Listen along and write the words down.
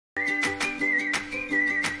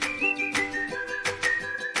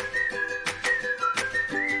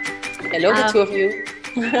Hello, the two of you.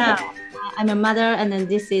 Yeah, I'm a mother, and then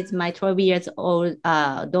this is my 12 years old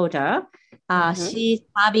daughter. She's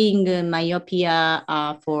having myopia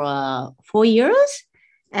for 4 years,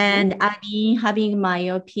 and I've been having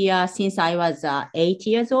myopia since I was 8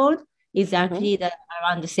 years old. Exactly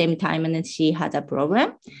around the same time, and then she had a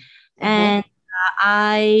problem. And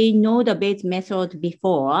I know the base method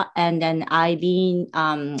before, and then I've been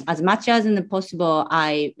as much as possible.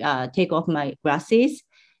 I take off my glasses,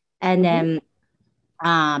 and then.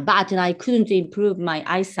 But I couldn't improve my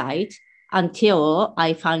eyesight until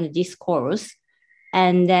I found this course.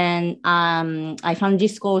 And then I found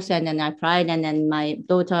this course and then I applied, and then my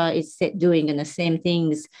daughter is doing the same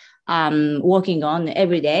things, working on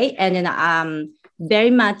every day. And then very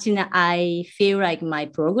much I feel like my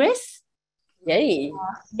progress. Yay.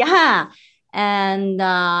 Yeah. And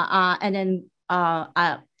then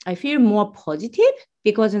I feel more positive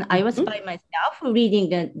because I was by myself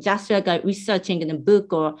reading just like researching in a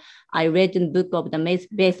book, or I read in the book of the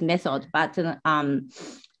base method. But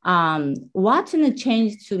what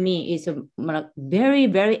changed to me is very,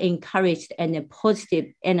 very encouraged and a positive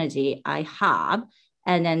energy I have.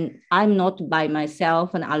 And then I'm not by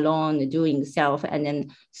myself and alone doing self. And then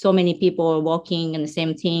so many people working on the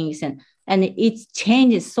same things. And it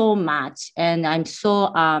changes so much. And I'm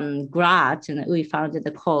so glad we found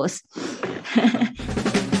the course.